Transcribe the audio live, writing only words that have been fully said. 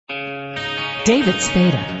David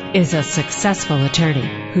Spada is a successful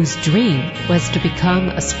attorney whose dream was to become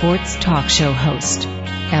a sports talk show host.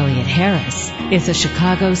 Elliot Harris is a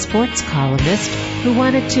Chicago sports columnist who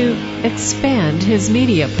wanted to expand his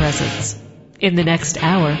media presence. In the next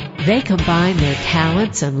hour, they combine their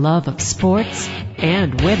talents and love of sports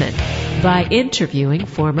and women by interviewing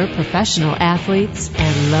former professional athletes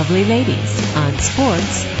and lovely ladies on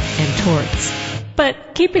sports and torts.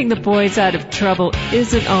 But keeping the boys out of trouble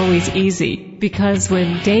isn't always easy, because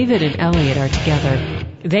when David and Elliot are together,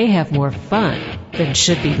 they have more fun than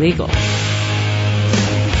should be legal.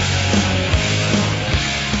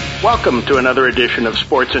 Welcome to another edition of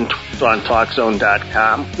Sports and Torts on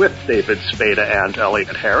TalkZone.com with David Spada and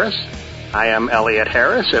Elliot Harris. I am Elliot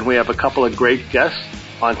Harris, and we have a couple of great guests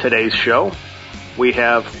on today's show. We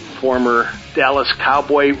have former Dallas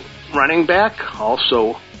Cowboy running back,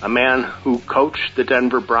 also a man who coached the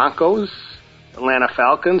Denver Broncos, Atlanta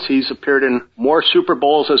Falcons. He's appeared in more Super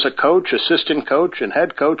Bowls as a coach, assistant coach, and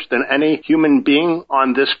head coach than any human being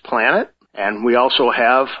on this planet. And we also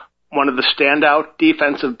have one of the standout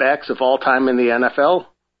defensive backs of all time in the NFL,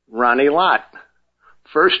 Ronnie Lott.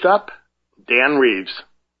 First up, Dan Reeves.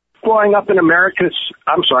 Growing up in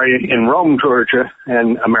in Rome, Georgia,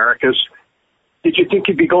 and Americas, did you think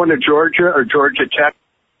you'd be going to Georgia or Georgia Tech?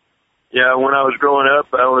 Yeah, when I was growing up,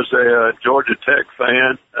 I was a Georgia Tech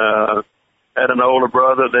fan. Had an older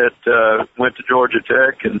brother that went to Georgia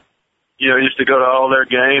Tech and, used to go to all their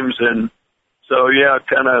games. And so, I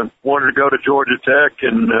kind of wanted to go to Georgia Tech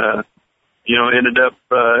and, ended up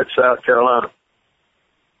at South Carolina.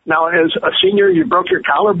 Now, as a senior, you broke your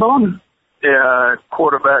collarbone? Yeah,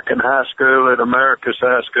 quarterback in high school at Americas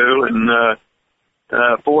High School. And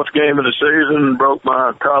fourth game of the season, broke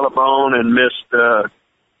my collarbone and missed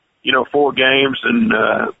 4 games, and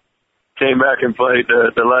came back and played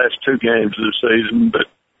the last 2 games of the season, but,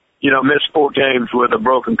 missed 4 games with a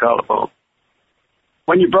broken collarbone.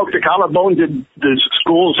 When you broke the collarbone, did the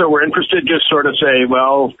schools that were interested just sort of say,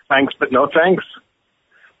 well, thanks, but no thanks?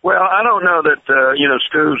 Well, I don't know that,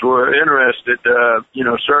 schools were interested.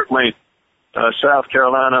 Certainly South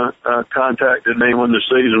Carolina contacted me when the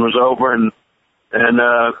season was over and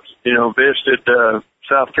visited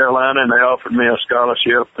South Carolina, and they offered me a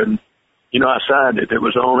scholarship, and, I signed it. It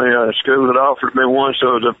was only a school that offered me one,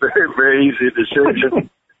 so it was a very, very easy decision,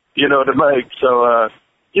 to make. So,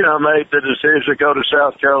 I made the decision to go to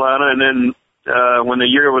South Carolina, and then when the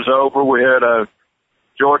year was over, we had a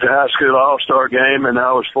Georgia High School All-Star game, and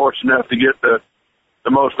I was fortunate enough to get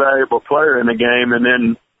the most valuable player in the game, and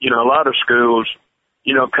then, a lot of schools,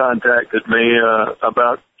 contacted me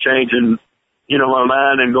about changing my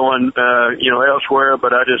mind and going, elsewhere,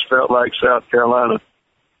 but I just felt like South Carolina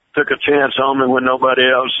took a chance on me when nobody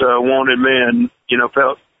else wanted me, and,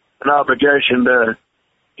 felt an obligation to,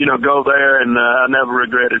 go there, and I never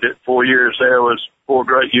regretted it. 4 years there was 4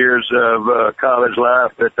 great years of college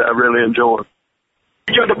life that I really enjoyed.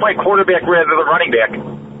 Did you have to play quarterback rather than running back?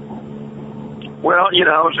 Well,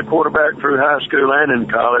 I was a quarterback through high school and in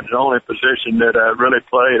college. The only position that I really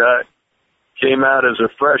played, I came out as a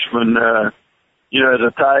freshman, as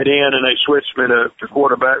a tight end, and they switched me to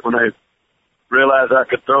quarterback when they realized I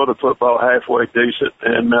could throw the football halfway decent,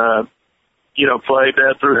 and, played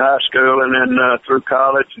that through high school and then through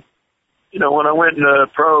college. When I went into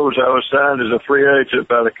pros, I was signed as a free agent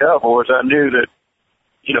by the Cowboys. I knew that,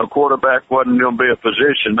 quarterback wasn't going to be a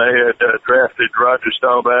position. They had drafted Roger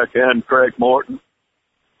Staubach and Craig Morton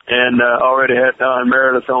and already had Don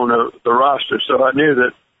Meredith on the roster, so I knew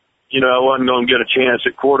that I wasn't going to get a chance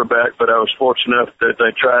at quarterback, but I was fortunate enough that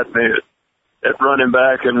they tried me at running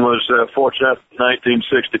back, and was fortunate enough in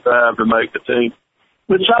 1965 to make the team.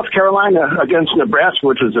 With South Carolina against Nebraska,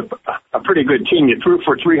 which is a pretty good team, you threw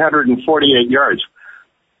for 348 yards.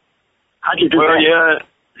 How'd you do that?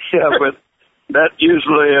 Yeah, but that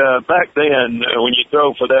usually, back then, when you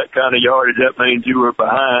throw for that kind of yardage, that means you were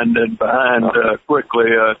behind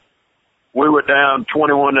quickly. We were down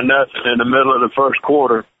 21-0 in the middle of the first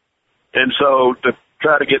quarter. And so to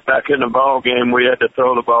try to get back in the ball game, we had to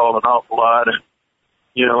throw the ball an awful lot. And,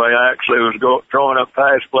 I actually was throwing up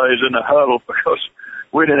pass plays in the huddle because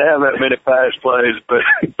we didn't have that many pass plays. But,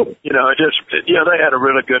 they had a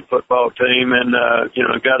really good football team and,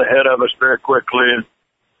 got ahead of us very quickly. And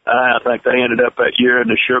I think they ended up that year in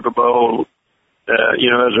the Sugar Bowl,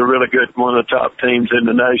 as a really good, one of the top teams in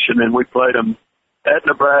the nation. And we played them at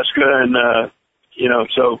Nebraska and,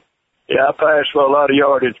 so. Yeah, I passed for a lot of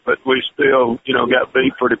yardage, but we still, got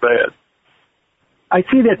beat pretty bad. I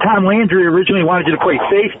see that Tom Landry originally wanted you to play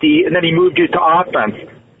safety, and then he moved you to offense.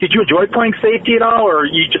 Did you enjoy playing safety at all, or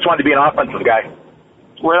you just wanted to be an offensive guy?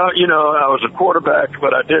 Well, you know, I was a quarterback,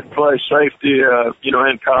 but I did play safety, you know,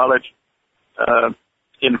 in college,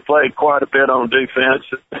 and played quite a bit on defense,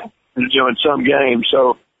 you know, in some games.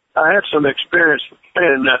 So I had some experience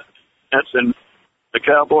playing that, and the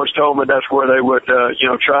Cowboys told me that's where they would, you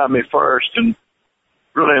know, try me first. And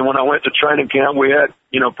really, when I went to training camp, we had,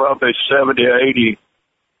 you know, probably 70 or 80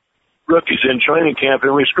 rookies in training camp,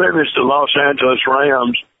 and we scrimmaged the Los Angeles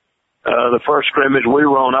Rams. The first scrimmage, we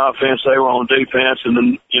were on offense, they were on defense, and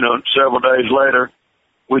then, you know, several days later,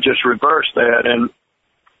 we just reversed that. And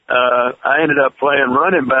I ended up playing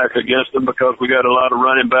running back against them because we got a lot of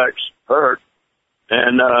running backs hurt.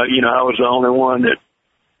 And, you know, I was the only one that,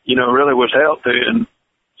 you know, really was healthy. And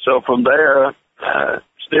so from there,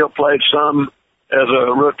 still played some as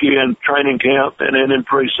a rookie in training camp and then in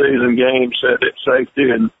preseason games at safety,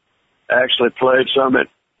 and actually played some at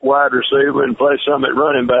wide receiver and played some at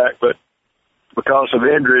running back. But because of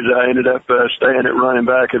injuries, I ended up staying at running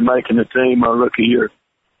back and making the team my rookie year.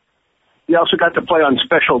 You also got to play on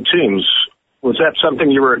special teams. Was that something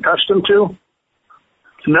you were accustomed to?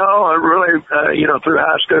 No, I really, you know, through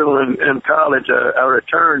high school and college, I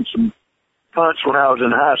returned some punts when I was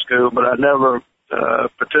in high school, but I never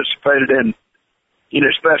participated in, you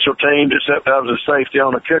know, special teams, except I was a safety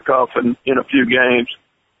on a kickoff in a few games.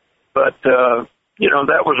 But, you know,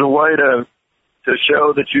 that was a way to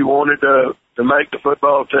show that you wanted to make the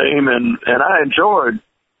football team, and I enjoyed,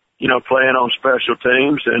 you know, playing on special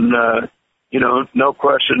teams, and, you know, no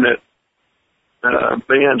question that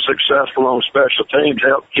being successful on special teams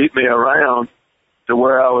helped keep me around to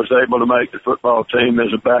where I was able to make the football team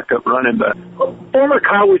as a backup running back. Former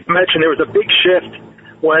Cowboys mentioned there was a big shift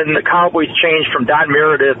when the Cowboys changed from Don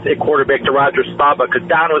Meredith at quarterback to Roger Staubach, because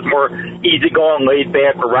Don was more easygoing, laid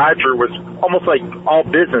back, but Roger was almost like all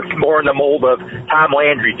business, more in the mold of Tom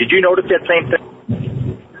Landry. Did you notice that same thing?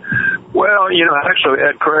 Well, you know, I actually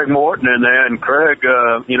had Craig Morton in there, and Craig,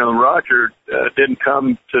 you know, Roger didn't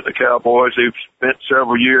come to the Cowboys. He spent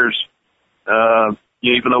several years,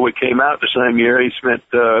 even though we came out the same year, he spent,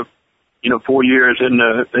 you know, 4 years in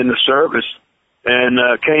the service, and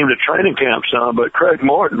came to training camp some. But Craig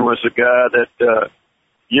Morton was the guy that,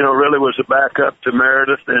 you know, really was a backup to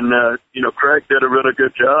Meredith, and, you know, Craig did a really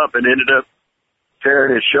good job and ended up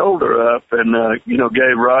tearing his shoulder up, and, you know,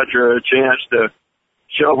 gave Roger a chance to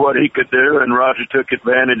show what he could do, and Roger took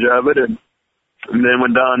advantage of it. And then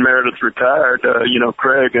when Don Meredith retired, you know,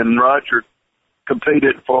 Craig and Roger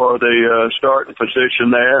competed for the starting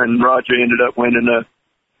position there, and Roger ended up winning the,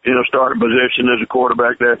 you know, starting position as a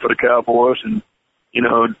quarterback there for the Cowboys, and, you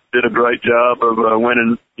know, did a great job of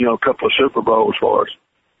winning, you know, a couple of Super Bowls for us.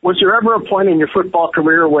 Was there ever a point in your football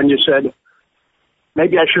career when you said,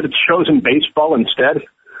 maybe I should have chosen baseball instead?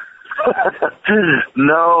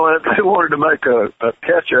 No, they wanted to make a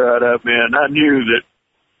catcher out of me, and I knew that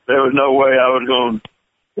there was no way I was going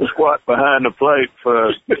to squat behind the plate for,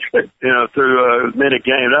 you know, through many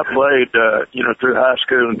games. I played, you know, through high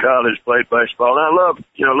school and college, played baseball. And I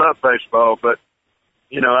love baseball, but,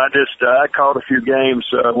 you know, I caught a few games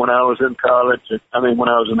when I was in college, when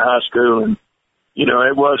I was in high school, and, you know,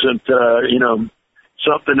 it wasn't, you know,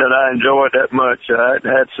 something that I enjoyed that much. I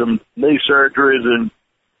had some knee surgeries, and,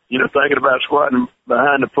 you know, thinking about squatting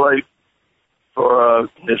behind the plate for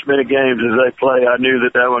as many games as they play, I knew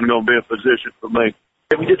that wasn't going to be a position for me.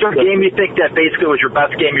 Is there a game you think that basically was your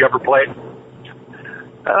best game you ever played?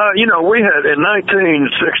 You know, we had, in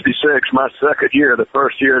 1966, my second year, the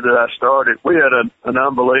first year that I started, we had an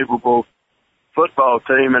unbelievable football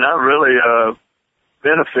team, and I really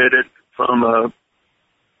benefited from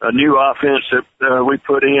a new offense that we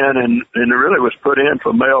put in, and it really was put in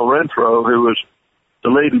for Mel Renfro, who was the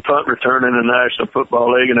leading punt returner in the National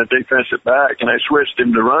Football League and a defensive back, and they switched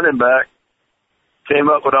him to running back. Came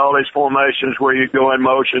up with all these formations where you go in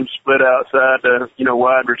motion, split outside the, you know,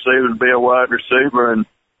 wide receiver to be a wide receiver, and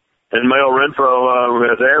Mel Renfro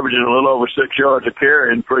was averaging a little over 6 yards a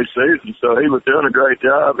carry in preseason, so he was doing a great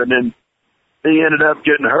job. And then he ended up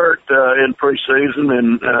getting hurt in preseason,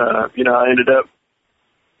 and you know, I ended up,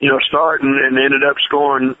 you know, starting and ended up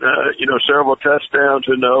scoring, you know, several touchdowns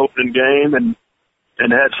in the opening game, and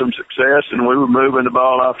had some success, and we were moving the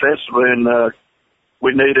ball offensively, and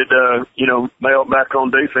we needed, you know, Mel back on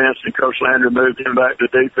defense, and Coach Landry moved him back to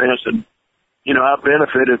defense, and, you know, I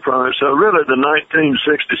benefited from it. So really the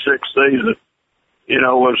 1966 season, you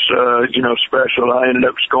know, was, you know, special. I ended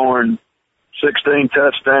up scoring 16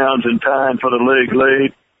 touchdowns and tying for the league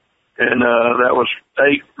lead, and that was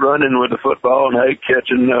 8 running with the football and 8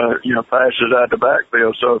 catching, you know, passes out the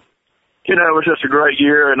backfield. So, you know, it was just a great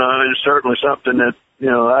year, and it's certainly something that, you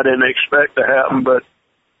know, I didn't expect to happen, but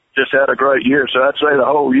just had a great year. So I'd say the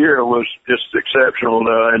whole year was just exceptional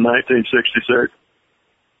in 1966.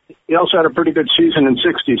 He also had a pretty good season in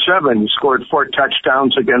 67. He scored 4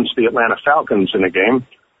 touchdowns against the Atlanta Falcons in a game,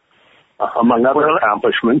 among other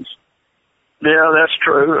accomplishments. Yeah, that's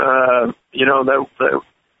true. You know,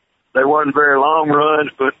 they weren't very long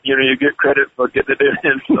runs, but, you know, you get credit for getting it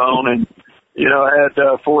in zone. And, you know, I had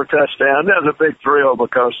 4 touchdowns. That was a big thrill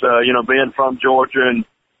because, you know, being from Georgia and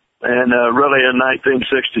really in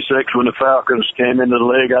 1966 when the Falcons came into the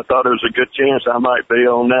league, I thought it was a good chance I might be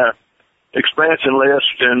on that expansion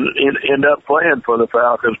list and end up playing for the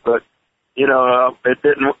Falcons. But, you know, it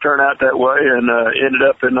didn't turn out that way, and ended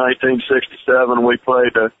up in 1967. We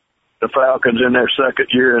played the Falcons in their second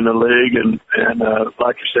year in the league, and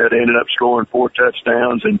like you said, ended up scoring 4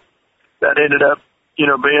 touchdowns, and that ended up, you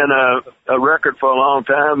know, being a record for a long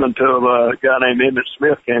time until a guy named Emmitt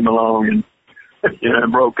Smith came along and, you know,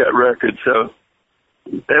 broke that record. So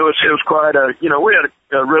it was quite a, you know, we had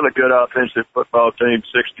a really good offensive football team,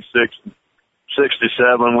 66 and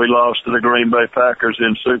 67. We lost to the Green Bay Packers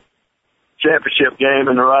in championship game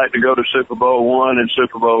and the right to go to Super Bowl I and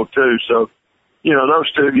Super Bowl II. So, you know, those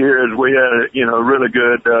 2 years we had, you know, really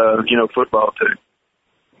good, you know, football team.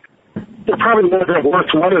 It probably would have been worse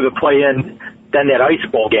weather to play in than that Ice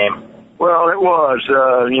Bowl game. Well, it was,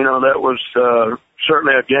 you know, that was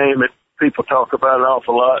certainly a game that people talk about an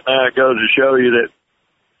awful lot. Now it goes to show you that,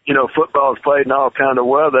 you know, football is played in all kind of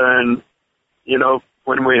weather. And, you know,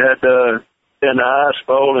 when we had in the Ice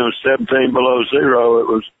Bowl, it was 17 below zero. It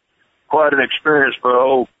was quite an experience for an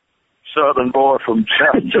old Southern boy from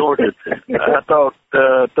South Georgia. I thought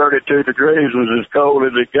 32 degrees was as cold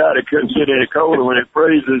as it got. It couldn't get any colder. When it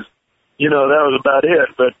freezes, you know, that was about it.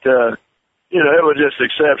 But, you know, it was just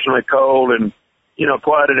exceptionally cold and, you know,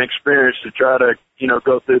 quite an experience to try to, you know,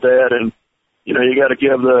 go through that. And, you know, you got to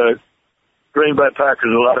give the Green Bay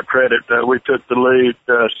Packers a lot of credit. We took the lead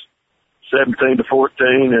 17-14,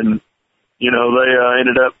 and, you know, they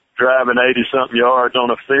ended up driving 80-something yards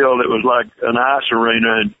on a field that was like an ice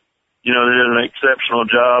arena. And, you know, they did an exceptional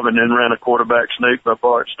job and then ran a quarterback sneak by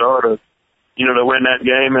Bart Starr to, you know, to win that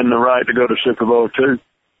game and the right to go to Super Bowl II.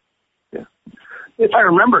 Yeah. If I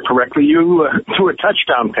remember correctly, you threw a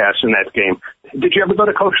touchdown pass in that game. Did you ever go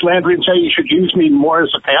to Coach Landry and say you should use me more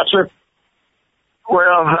as a passer?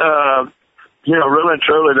 Well, you know, really and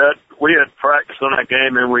truly, that we had practiced on that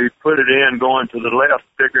game and we put it in going to the left,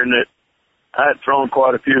 figuring that I had thrown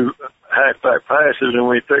quite a few halfback passes, and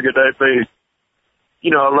we figured they'd be,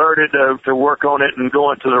 you know, alerted to work on it and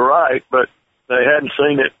going to the right, but they hadn't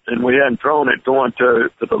seen it and we hadn't thrown it going to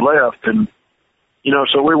the left. And, you know,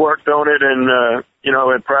 so we worked on it and, you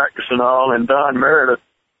know, in practice and all, and Don Meredith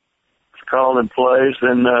was calling plays,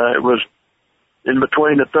 and it was in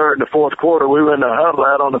between the third and the fourth quarter. We were in the huddle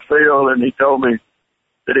out on the field, and he told me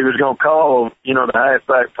that he was going to call, you know, the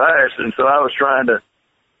halfback pass. And so I was trying to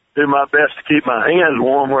do my best to keep my hands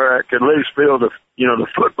warm where I could at least feel the, you know, the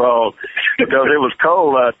football, because it was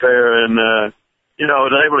cold out there. And, you know, I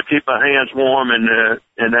was able to keep my hands warm,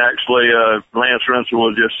 and actually, Lance Rensel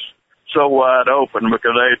was just so wide open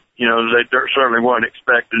because they, you know, they certainly weren't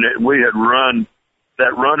expecting it. We had run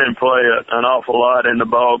that running play an awful lot in the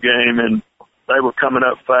ball game, and they were coming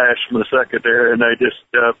up fast from the secondary, and they just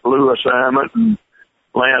blew assignment, and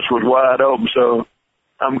Lance was wide open. So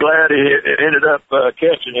I'm glad he ended up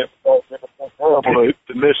catching it, because it was horrible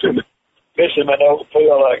to miss him in the open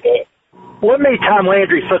field like that. What made Tom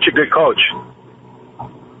Landry such a good coach?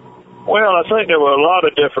 Well, I think there were a lot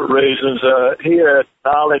of different reasons. He had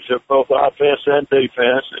knowledge of both offense and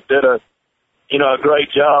defense, and did a great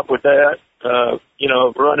job with that, you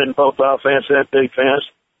know, running both offense and defense.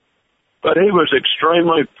 But he was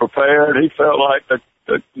extremely prepared. He felt like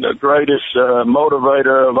the greatest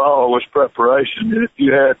motivator of all was preparation. If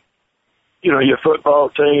you had, you know, your football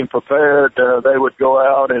team prepared, they would go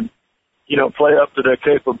out and, you know, play up to their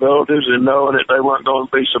capabilities, and knowing that they weren't going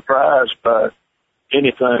to be surprised by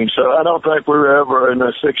anything. So I don't think we were ever, in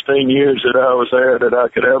the 16 years that I was there, that I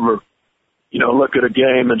could ever, you know, look at a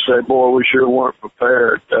game and say, boy, we sure weren't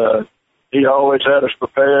prepared. He always had us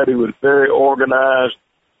prepared. He was very organized.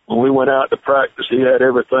 When we went out to practice, he had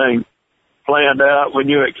everything planned out. We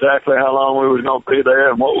knew exactly how long we were going to be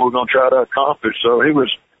there and what we were going to try to accomplish. So he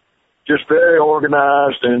was just very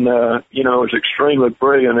organized and, you know, was extremely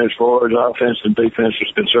brilliant as far as offense and defense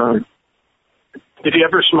was concerned. Did he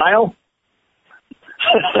ever smile?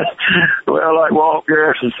 Well, like Walt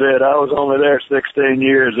Garrison said, I was only there 16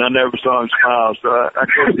 years and I never saw him smile, so I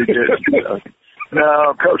guess he did.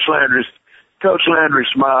 No, Coach Landry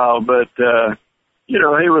smiled, but, you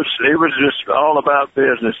know, he was just all about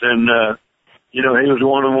business. And, You know, he was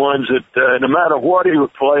one of the ones that, no matter what he was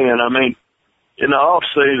playing, I mean, in the off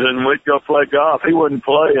season, we'd go play golf. He wouldn't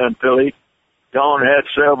play until he gone and had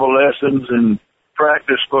several lessons and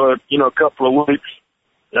practiced for, you know, a couple of weeks.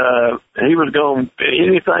 He was going,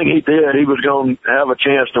 anything he did, he was going to have a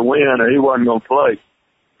chance to win, or he wasn't going to play.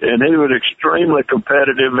 And he was extremely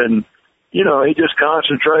competitive, and, you know, he just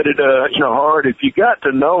concentrated, you know, hard. If you got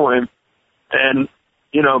to know him and,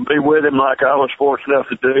 you know, be with him like I was fortunate enough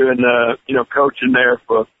to do, and, you know, coaching there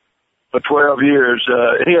for 12 years,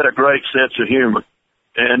 he had a great sense of humor,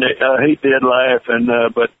 and he did laugh.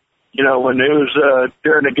 And, but, you know, when it was,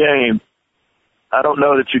 during the game, I don't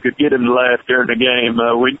know that you could get him to laugh during the game.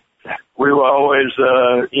 We were always,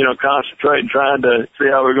 you know, concentrating, trying to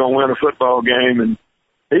see how we were going to win a football game. And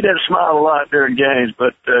he didn't smile a lot during games,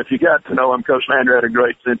 but if you got to know him, Coach Landry had a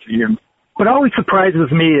great sense of humor. What always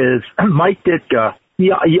surprises me is Mike Ditka.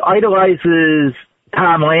 He idolizes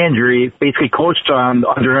Tom Landry, basically coached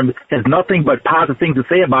under him, has nothing but positive things to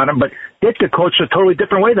say about him, but Ditka coached a totally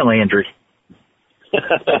different way than Landry.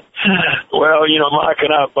 Well, you know, Mike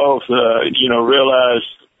and I both, you know, realized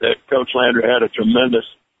that Coach Landry had a tremendous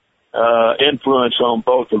influence on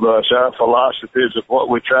both of us. Our philosophies of what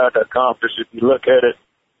we tried to accomplish, if you look at it,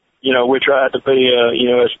 you know, we tried to be, you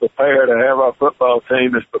know, as prepared to have our football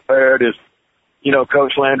team as prepared as, you know,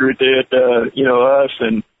 Coach Landry did, you know, us.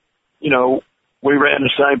 And, you know, we ran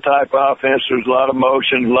the same type of offense. There was a lot of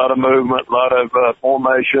motion, a lot of movement, a lot of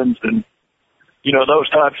formations, and, you know, those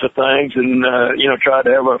types of things, and, you know, tried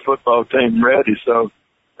to have our football team ready. So,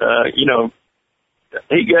 you know,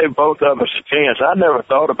 he gave both of us a chance. I never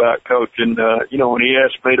thought about coaching. You know, when he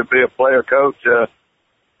asked me to be a player coach,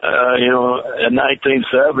 you know, in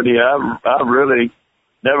 1970, I really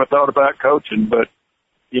never thought about coaching, but,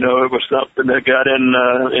 you know, it was something that got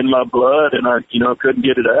in my blood, and I, you know, couldn't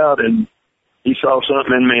get it out. And he saw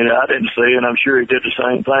something in me that I didn't see, and I'm sure he did the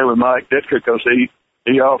same thing with Mike Ditka, because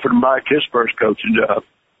he offered Mike his first coaching job.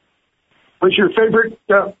 Was your favorite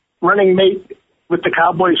running mate with the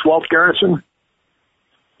Cowboys Walt Garrison?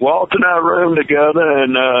 Walt and I roomed together,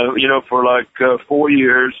 and, you know, for like 4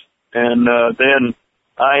 years. And then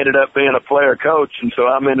I ended up being a player coach, and so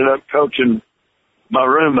I ended up coaching my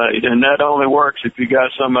roommate. And that only works if you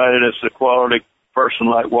got somebody that's a quality person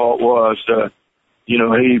like Walt was. You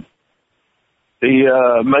know, he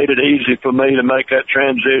made it easy for me to make that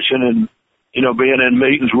transition, and, you know, being in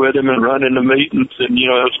meetings with him and running the meetings, and, you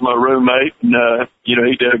know, it's my roommate, and, you know,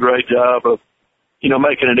 he did a great job of, you know,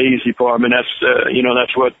 making it easy for him. And that's, you know,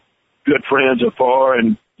 that's what good friends are for,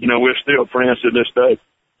 and, you know, we're still friends to this day.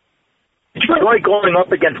 Did you enjoy going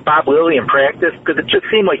up against Bob Lilly in practice? Because it just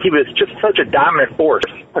seemed like he was just such a dominant force.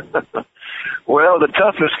 Well, the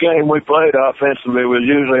toughest game we played offensively was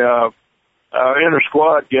usually our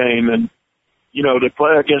inter-squad game, and, you know, to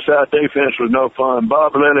play against our defense was no fun.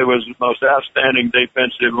 Bob Lilly was the most outstanding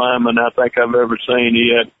defensive lineman I think I've ever seen.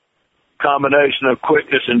 He had a combination of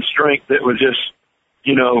quickness and strength that was just,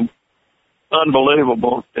 you know,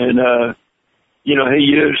 unbelievable. And, you know, he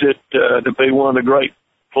used it to be one of the great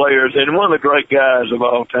players and one of the great guys of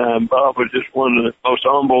all time. Bob was just one of the most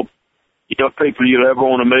humble, you know, people you'd ever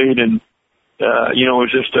want to meet. And, you know,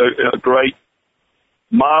 was just a great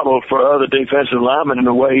model for other defensive linemen in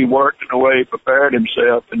the way he worked and the way he prepared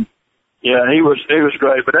himself. And yeah, he was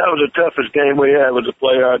great. But that was the toughest game we had, was to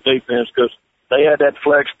play our defense, because they had that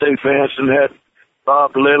flex defense and had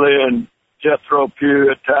Bob Lilly and Jethro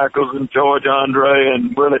Pugh at tackles, and George Andre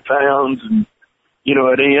and Willie Towns, and, you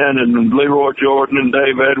know, at Ian, and Leroy Jordan and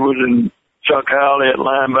Dave Edwards and Chuck Howley at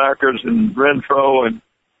linebackers, and Renfro and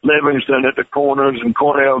Livingston at the corners, and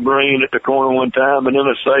Cornell Green at the corner one time, and then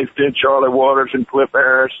a safety, and Charlie Waters and Cliff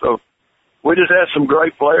Harris. So we just had some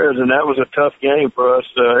great players, and that was a tough game for us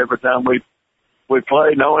every time we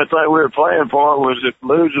played. And the only thing we were playing for was if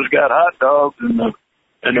losers got hot dogs and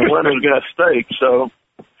the winners got steak. So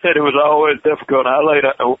it was always difficult.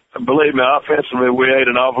 Believe me, offensively, we ate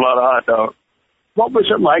an awful lot of hot dogs. What was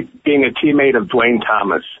it like being a teammate of Dwayne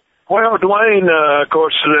Thomas? Well, Dwayne, of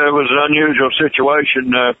course, it was an unusual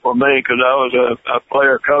situation for me, because I was a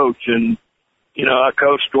player coach, and, you know, I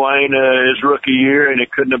coached Dwayne his rookie year, and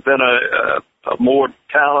it couldn't have been a more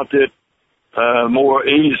talented, more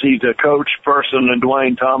easy to coach person than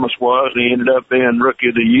Dwayne Thomas was. He ended up being Rookie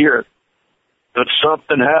of the Year. But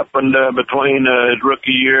something happened between his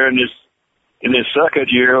rookie year and his second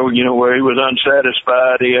year, you know, where he was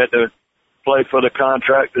unsatisfied. He had to play for the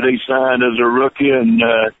contract that he signed as a rookie, and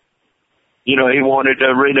you know, he wanted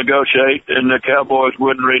to renegotiate, and the Cowboys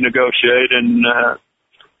wouldn't renegotiate, and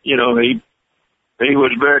you know, he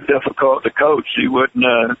was very difficult to coach. He wouldn't.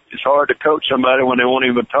 It's hard to coach somebody when they won't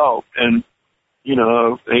even talk. And you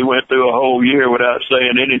know, he went through a whole year without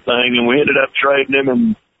saying anything, and we ended up trading him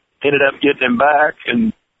and ended up getting him back.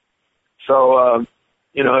 And so,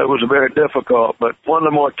 you know, it was very difficult. But one of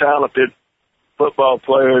the more talented football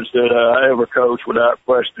players that I ever coached, without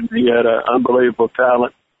question. He had an unbelievable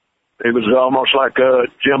talent. He was almost like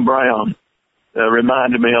Jim Brown.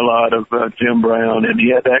 Reminded me a lot of Jim Brown, and he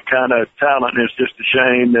had that kind of talent. And it's just a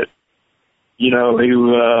shame that, you know, he,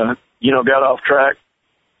 you know, got off track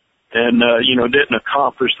and, you know, didn't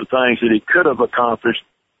accomplish the things that he could have accomplished.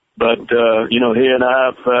 But, you know, he and I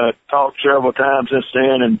have talked several times since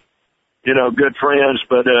then, and, you know, good friends.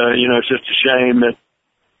 But, you know, it's just a shame that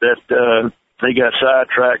he got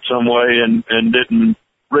sidetracked some way and didn't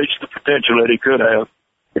reach the potential that he could have.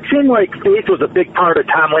 It seemed like faith was a big part of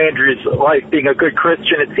Tom Landry's life, being a good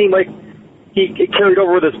Christian. It seemed like he carried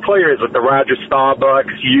over with his players, with the Roger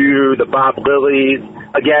Staubachs, you, the Bob Lillies.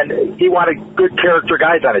 Again, he wanted good character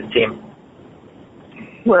guys on his team.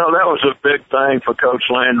 Well, that was a big thing for Coach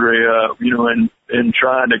Landry, you know, in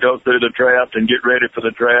trying to go through the draft and get ready for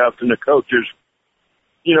the draft. And the coaches,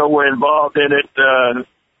 you know, were involved in it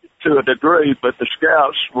to a degree, but the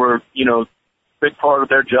scouts were, you know, a big part of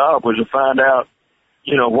their job was to find out,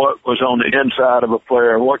 you know, what was on the inside of a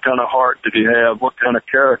player, what kind of heart did he have, what kind of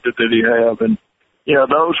character did he have. And, you know,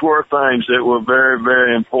 those were things that were very,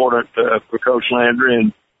 very important for Coach Landry.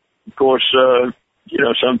 And, of course, you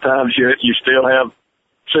know, sometimes you still have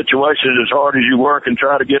situations, as hard as you work and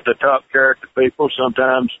try to get the top character people,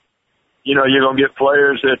 sometimes, you know, you're going to get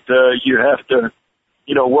players that you have to,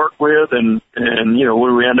 you know, work with. And, you know,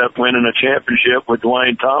 we end up winning a championship with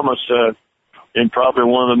Dwayne Thomas in probably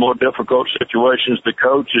one of the more difficult situations to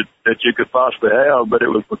coach that you could possibly have. But it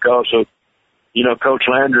was because of, you know, Coach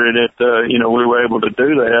Landry that, you know, we were able to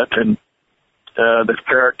do that, and the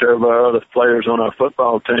character of our other players on our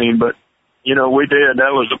football team. But, you know, we did.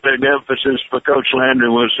 That was a big emphasis for Coach Landry,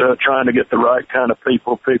 was trying to get the right kind of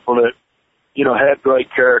people that, you know, had great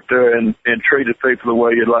character and treated people the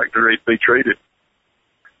way you'd like to be treated.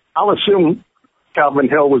 I'll assume Calvin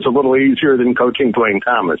Hill was a little easier than coaching Dwayne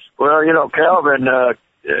Thomas. Well, you know, Calvin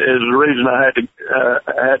is the reason I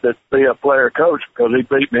had to be a player coach, because he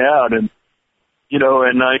beat me out, and you know,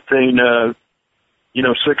 in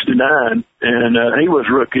 1969, and he was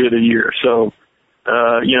Rookie of the Year. So,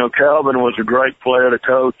 you know, Calvin was a great player to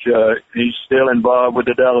coach. He's still involved with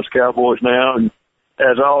the Dallas Cowboys now, and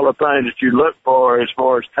has all the things that you look for as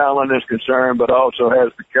far as talent is concerned, but also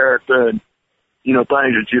has the character and, you know,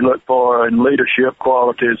 things that you look for and leadership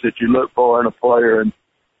qualities that you look for in a player. And,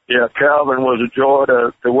 yeah, Calvin was a joy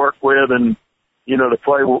to work with, and, you know, to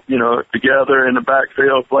play, you know, together in the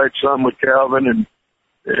backfield, played some with Calvin, and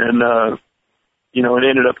you know, and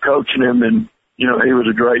ended up coaching him. And, you know, he was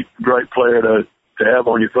a great player to have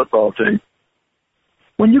on your football team.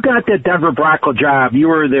 When you got that Denver Bronco job, you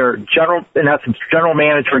were their general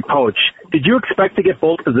manager and coach. Did you expect to get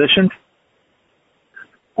both positions?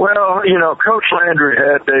 Well, you know, Coach Landry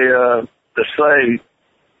had the say,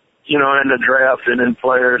 you know, in the draft and in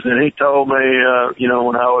players, and he told me, you know,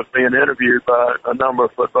 when I was being interviewed by a number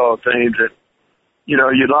of football teams, that, you know,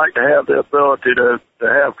 you'd like to have the ability to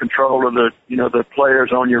have control of the, you know, the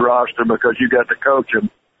players on your roster, because you got to coach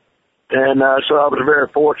them. And so I was very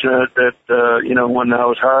fortunate that, you know, when I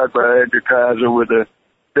was hired by Edgar Kaiser with the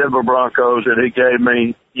Denver Broncos, that he gave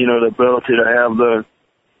me, you know, the ability to have the,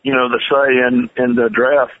 you know, the say in the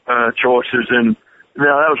draft choices. And, you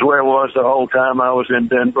know, that was where it was the whole time I was in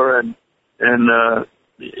Denver. And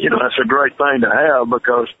you know, that's a great thing to have,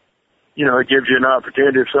 because, you know, it gives you an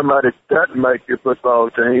opportunity. If somebody doesn't make your football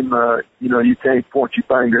team, you know, you can't point your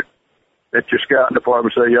finger at your scouting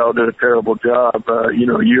department and say, y'all did a terrible job. You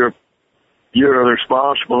know, you're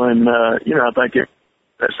responsible. And, you know, I think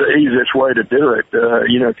that's the easiest way to do it.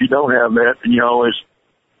 You know, if you don't have that, then you always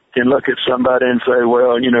can look at somebody and say,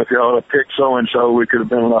 well, you know, if y'all had picked so-and-so, we could have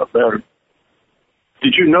been a lot better.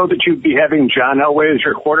 Did you know that you'd be having John Elway as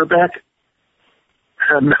your quarterback?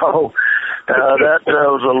 No. That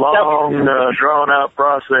was a long, drawn-out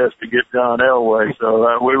process to get John Elway.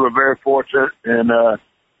 So we were very fortunate. And,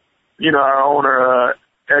 you know, our owner,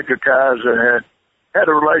 Edgar Kaiser, had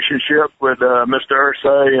a relationship with Mr.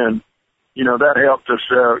 Irsay, and, you know, that helped us,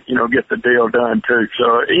 you know, get the deal done, too.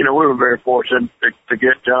 So, you know, we were very fortunate to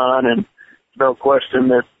get John, and no question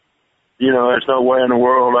that, you know, there's no way in the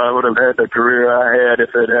world I would have had the career I had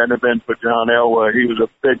if it hadn't been for John Elway. He was a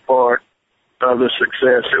big part of the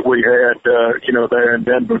success that we had, you know, there in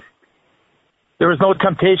Denver. There was no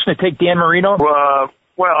temptation to take Dan Marino?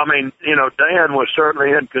 Well, I mean, you know, Dan was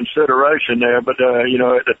certainly in consideration there, but, you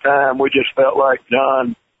know, at the time we just felt like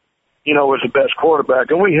John, you know, was the best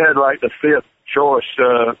quarterback. And we had like the fifth choice,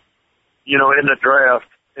 you know, in the draft.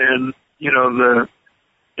 And, you know,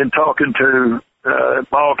 in talking to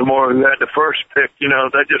Baltimore, who had the first pick, you know,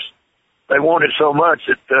 they wanted so much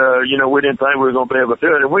that, you know, we didn't think we were going to be able to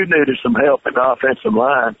do it. And we needed some help in the offensive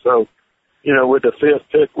line. So, you know, with the fifth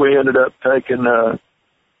pick, we ended up taking,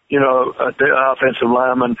 you know, the offensive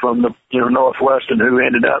lineman from the, you know, Northwestern, who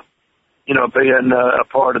ended up, you know, being a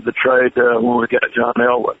part of the trade when we got John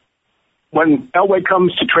Elway. When Elway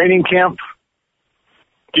comes to training camp,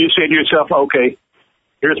 do you say to yourself, okay,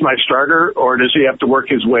 here's my starter, or does he have to work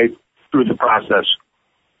his way through the process?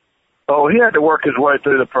 Oh, he had to work his way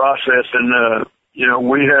through the process, and, you know,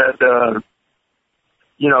 we had,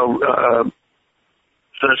 you know,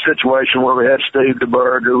 a situation where we had Steve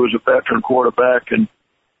DeBerg, who was a veteran quarterback, and,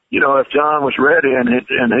 you know, if John was ready, and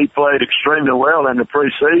he played extremely well in the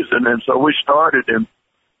preseason, and so we started him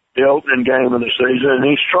the opening game of the season, and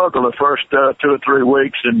he struggled the first 2 or 3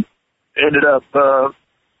 weeks and ended up,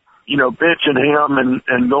 you know, benching him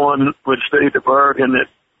and going with Steve DeBerg, and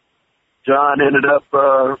that John ended up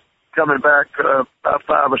coming back about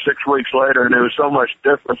 5 or 6 weeks later, and there was so much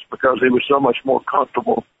difference because he was so much more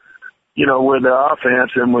comfortable, you know, with the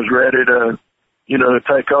offense and was ready to, you know, to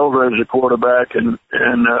take over as a quarterback and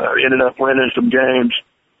ended up winning some games,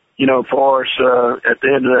 you know, for us at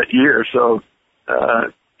the end of that year. So,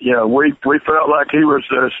 you know, we felt like he was,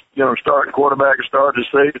 you know, starting quarterback to start the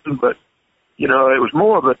season, but, you know, it was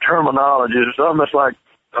more of a terminology. It's almost like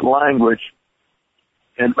a language.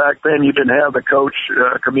 And back then you didn't have the coach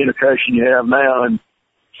communication you have now, and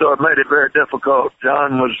so it made it very difficult.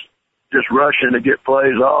 John was just rushing to get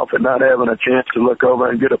plays off and not having a chance to look over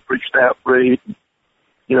and get a pre-snap read.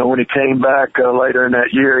 You know, when he came back later in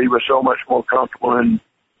that year, he was so much more comfortable and,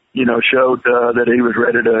 you know, showed that he was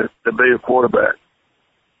ready to be a quarterback.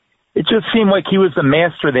 It just seemed like he was the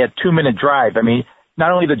master of that 2-minute drive. I mean,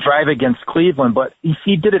 not only the drive against Cleveland, but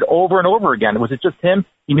he did it over and over again. Was it just him?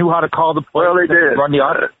 He knew how to call the play. Well, he did. Run the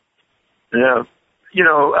offense. Yeah. You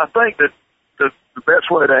know, I think that the best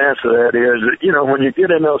way to answer that is that, you know, when you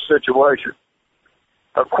get in those situations,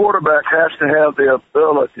 a quarterback has to have the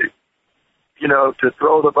ability, you know, to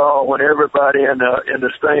throw the ball when everybody in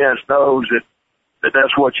the stands knows that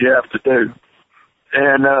that's what you have to do.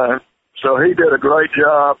 And so he did a great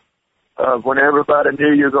job of when everybody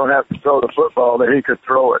knew you were going to have to throw the football, that he could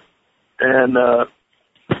throw it. And,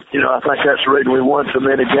 you know, I think that's the reason we won so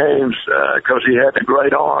many games, because he had a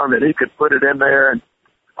great arm and he could put it in there. And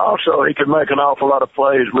also he could make an awful lot of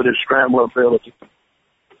plays with his scrambler ability.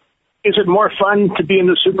 Is it more fun to be in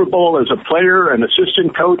the Super Bowl as a player, an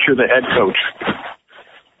assistant coach, or the head coach?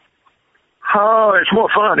 Oh, it's more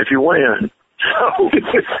fun if you win. So,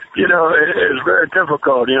 you know, it's very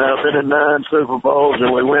difficult. You know, I've been in 9 Super Bowls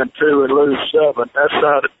and we win 2 and lose 7. That's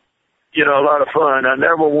not, you know, a lot of fun. I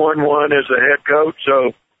never won one as a head coach.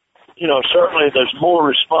 So, you know, certainly there's more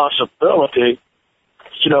responsibility,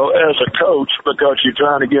 you know, as a coach, because you're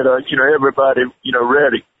trying to get you know, everybody, you know,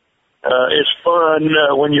 ready. It's fun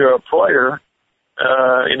when you're a player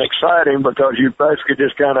and exciting because you basically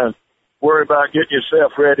just kind of worry about getting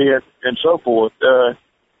yourself ready and so forth.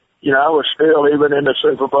 You know, I was still, even in the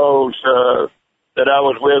Super Bowls that I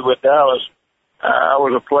was with Dallas, I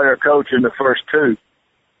was a player coach in the first 2.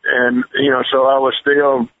 And, you know, so I was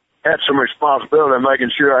still had some responsibility in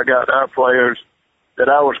making sure I got our players that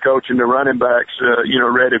I was coaching, the running backs, you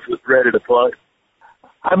know, ready to play.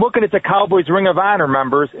 I'm looking at the Cowboys Ring of Honor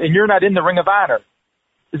members, and you're not in the Ring of Honor.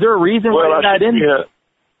 Is there a reason why you're not in? Yeah.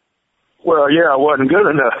 Well, yeah, I wasn't good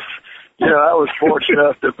enough. You know, I was fortunate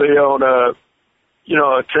enough to be on you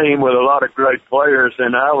know, a team with a lot of great players,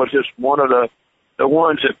 and I was just one of the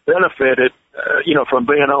ones that benefited, you know, from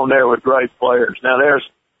being on there with great players. Now, there's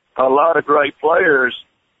a lot of great players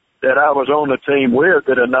that I was on the team with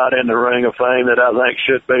that are not in the Ring of Fame that I think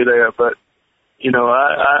should be there, but, you know,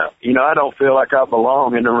 I don't feel like I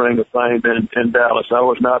belong in the Ring of Fame in Dallas. I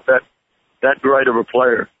was not that great of a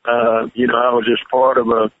player. You know, I was just part of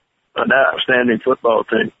an outstanding football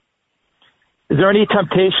team. Is there any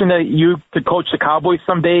temptation that you could coach the Cowboys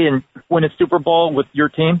someday and win a Super Bowl with your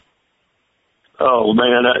team? Oh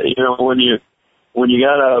man, you know, when you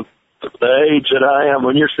got the age that I am,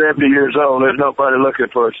 when you're 70 years old, there's nobody looking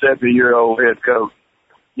for a 70-year-old head coach.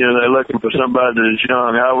 You know, they're looking for somebody that's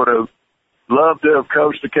young. I would have loved to have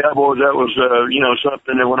coached the Cowboys. That was, you know,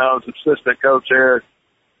 something that when I was assistant coach there,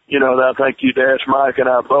 you know, that I think you'd ask Mike and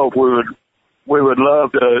I both, we would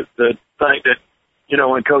love to think that, you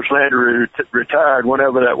know, when Coach Landry retired,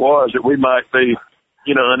 whenever that was, that we might be,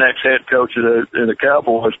 you know, the next head coach of the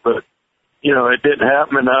Cowboys. But, you know, it didn't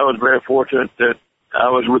happen, and I was very fortunate that I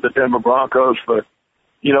was with the Denver Broncos for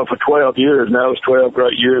 12 years, and that was 12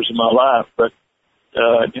 great years of my life. But,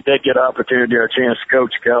 did get an opportunity or a chance to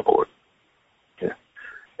coach the Cowboys. Okay.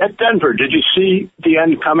 At Denver, did you see the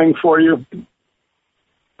end coming for you?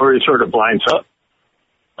 Or were you sort of blindsided?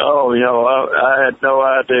 I had no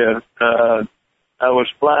idea. I was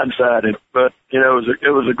blindsided, but, it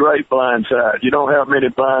was a great blindside. You don't have many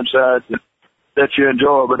blindsides that you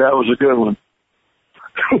enjoy, but that was a good one.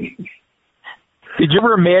 Did you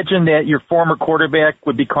ever imagine that your former quarterback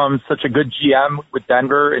would become such a good GM with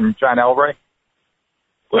Denver and John Elway?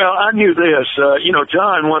 Well, I knew this.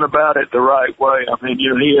 John went about it the right way. I mean,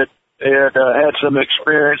 he had some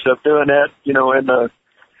experience of doing that,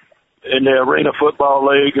 in the Arena Football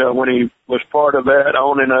League when he was part of that,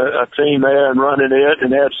 owning a team there and running it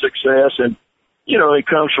and had success. And, he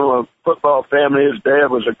comes from a football family. His dad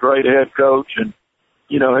was a great head coach. And,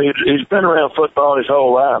 he's been around football his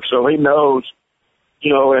whole life. So he knows,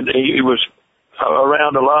 and he was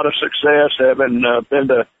around a lot of success, having been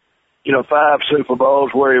to, 5 Super Bowls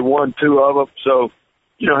where he won 2 of them. So,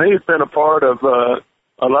 he's been a part of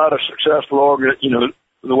a lot of successful,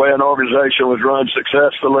 the way an organization was run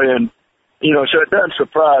successfully. And, so it doesn't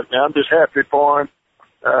surprise me. I'm just happy for him.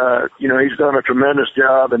 He's done a tremendous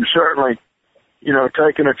job, and certainly,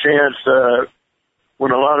 taking a chance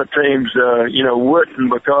when a lot of teams,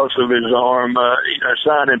 wouldn't because of his arm.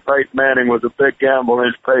 Signing Peyton Manning was a big gamble, and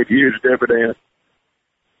it's paid huge dividends.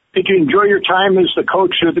 Did you enjoy your time as the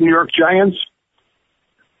coach of the New York Giants?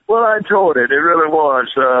 Well, I enjoyed it. It really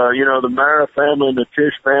was. The Mara family and the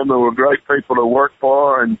Tisch family were great people to work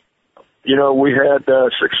for, and, we had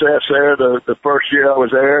success there the first year I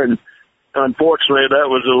was there, and unfortunately that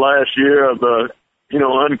was the last year of the,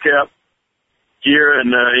 uncapped year,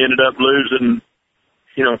 and ended up losing,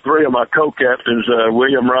 3 of my co-captains,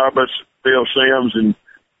 William Roberts, Phil Simms,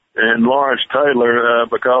 and Lawrence Taylor,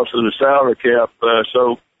 because of the salary cap.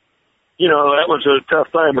 So, that was a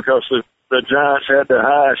tough thing because the Giants had the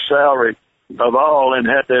highest salary of all and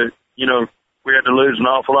had to, we had to lose an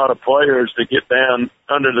awful lot of players to get down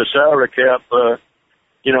under the salary cap,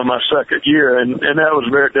 my second year. And that was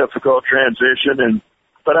a very difficult transition.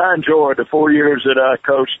 But I enjoyed the 4 years that I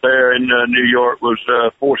coached there in New York was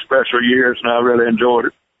 4 special years, and I really enjoyed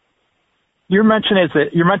it. You're mentioned as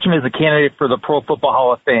a candidate for the Pro Football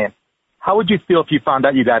Hall of Fame. How would you feel if you found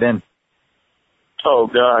out you got in? Oh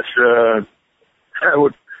gosh, that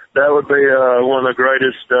would be one of the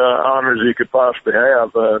greatest honors you could possibly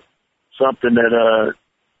have. Something that a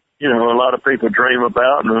lot of people dream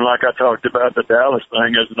about, and like I talked about the Dallas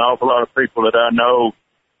thing, there's an awful lot of people that I know,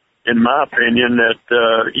 in my opinion, that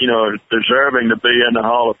are deserving to be in the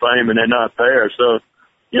Hall of Fame, and they're not there. So,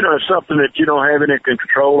 it's something that you don't have any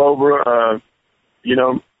control over. I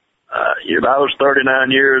was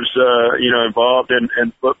 39 years, involved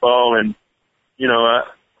in football, and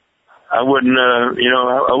I wouldn't,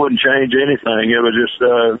 I wouldn't change anything. It was just,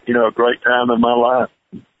 a great time in my life.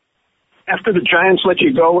 After the Giants let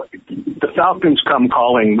you go, the Falcons come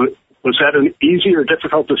calling. Was that an easy or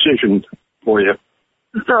difficult decision for you?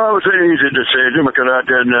 No, it was an easy decision because I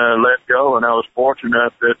didn't let go, and I was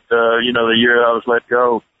fortunate that, the year I was let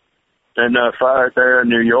go and fired there in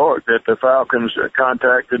New York, that the Falcons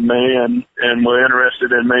contacted me and were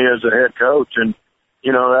interested in me as a head coach. And,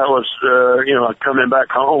 that was, coming back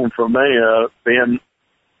home for me, being,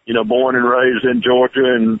 born and raised in Georgia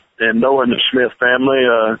and knowing the Smith family,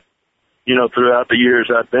 throughout the years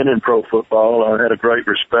I've been in pro football. I had a great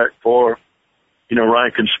respect for,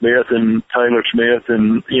 Rankin Smith and Taylor Smith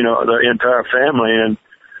and, the entire family. And,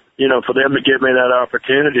 for them to give me that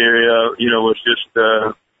opportunity, was just,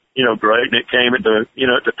 great. And it came at the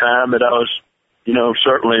time that I was,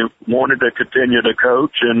 certainly wanted to continue to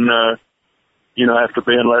coach. And, after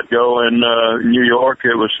being let go in New York,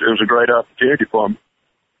 it was a great opportunity for me.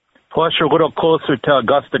 Plus, you're a little closer to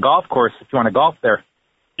Augusta Golf Course if you want to golf there.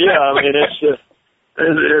 Yeah, I mean,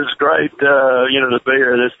 it's great, to be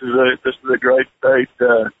here. This is a great state,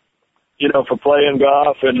 for playing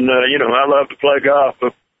golf. And, I love to play golf,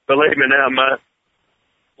 but believe me now,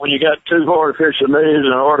 when you got 2 artificial knees and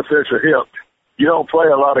an artificial hip, you don't play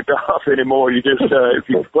a lot of golf anymore. You just, if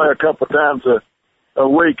you play a couple of times a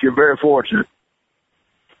week, you're very fortunate.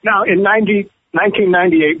 Now, in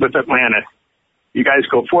 1998 with Atlanta, you guys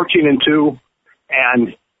go 14-2,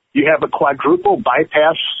 and you have a quadruple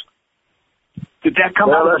bypass. Did that come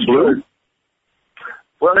out of the blue?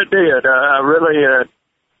 Well, it did. I really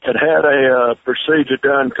had a procedure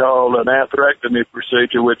done called an atherectomy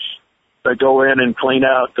procedure, which they go in and clean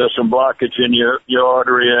out some blockage in your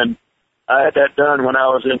artery. And I had that done when I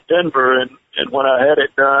was in Denver. And when I had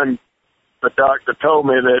it done, the doctor told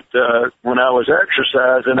me that when I was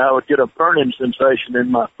exercising, I would get a burning sensation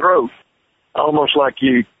in my throat. almost like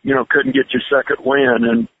you couldn't get your second wind.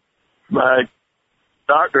 And my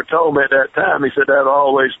doctor told me at that time, he said that'll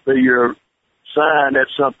always be your sign that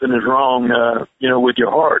something is wrong, with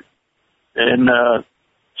your heart. And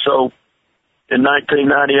so in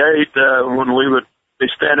 1998, when we would be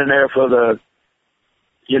standing there for the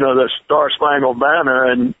Star Spangled Banner,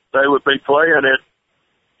 and they would be playing it,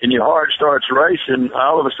 and your heart starts racing,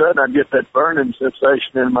 all of a sudden I'd get that burning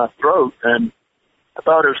sensation in my throat. And I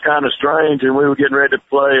thought it was kind of strange, and we were getting ready to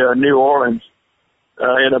play New Orleans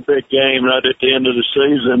in a big game right at the end of the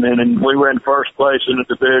season, and we were in first place in the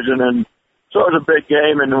division, and so it was a big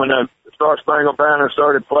game. And when the Star Spangled Banner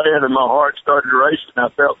started playing and my heart started racing, I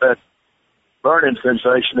felt that burning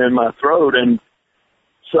sensation in my throat. And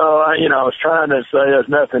so, I was trying to say there's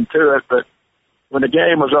nothing to it, but when the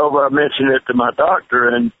game was over, I mentioned it to my doctor,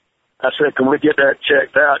 and I said, can we get that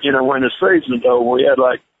checked out, when the season's over? We had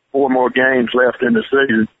like 4 more games left in the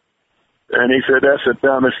season. And he said, that's the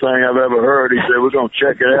dumbest thing I've ever heard. He said, we're going to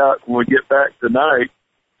check it out when we get back tonight.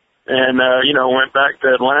 And, went back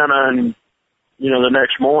to Atlanta, and, the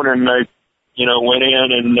next morning they, went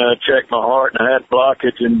in and checked my heart, and I had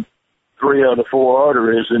blockage in 3 of the 4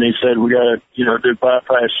 arteries. And he said, we got to, do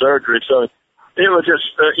bypass surgery. So it was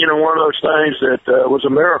just, one of those things that was a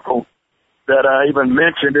miracle that I even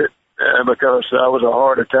mentioned it because I was a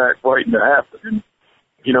heart attack waiting to happen. And,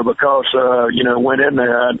 because, went in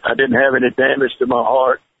there, I didn't have any damage to my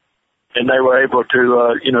heart, and they were able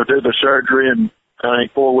to, do the surgery. And I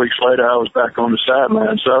think 4 weeks later, I was back on the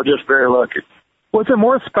sideline. So I was just very lucky. Was it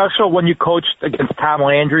more special when you coached against Tom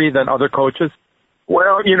Landry than other coaches?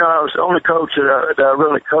 Well, I was the only coach that I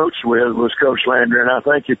really coached with was Coach Landry. And I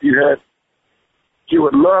think if you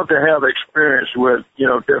would love to have experience with,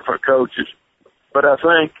 different coaches. But I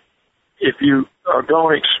think if you are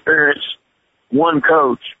going to experience one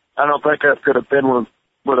coach, I don't think that could have been with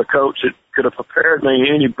a coach that could have prepared me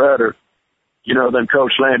any better, than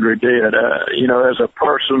Coach Landry did, as a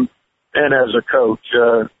person and as a coach.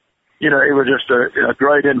 He was just a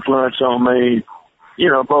great influence on me,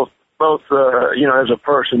 both, as a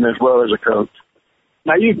person as well as a coach.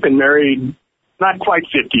 Now, you've been married not quite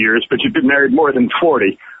 50 years, but you've been married more than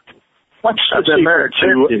 40. I've been married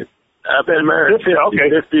 50. I've been married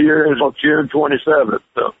 50 years on June 27th.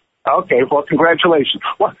 So. Okay, well, congratulations.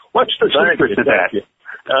 What's the secret to that?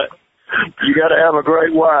 You got to have a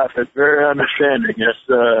great wife that's very understanding. It's,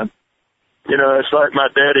 it's like my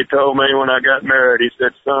daddy told me when I got married. He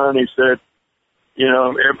said, son,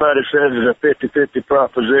 everybody says it's a 50-50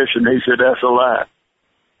 proposition. He said, that's a lie.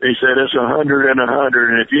 He said, it's 100 and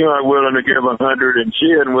 100. And if you aren't willing to give 100 and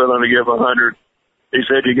she isn't willing to give 100, he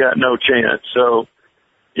said, you got no chance. So,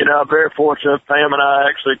 I'm very fortunate. Pam and I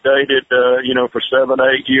actually dated, for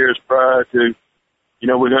 7-8 years prior to, we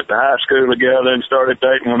went to high school together and started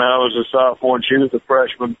dating when I was a sophomore and she was a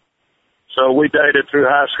freshman. So we dated through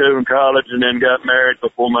high school and college and then got married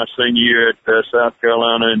before my senior year at South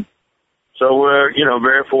Carolina. And so we're,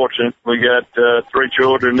 very fortunate. We got 3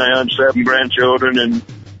 children now and 7 grandchildren, and,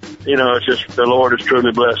 it's just the Lord has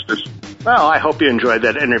truly blessed us. Well, I hope you enjoyed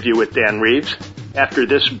that interview with Dan Reeves. After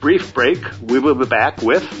this brief break, we will be back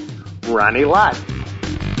with Ronnie Lott.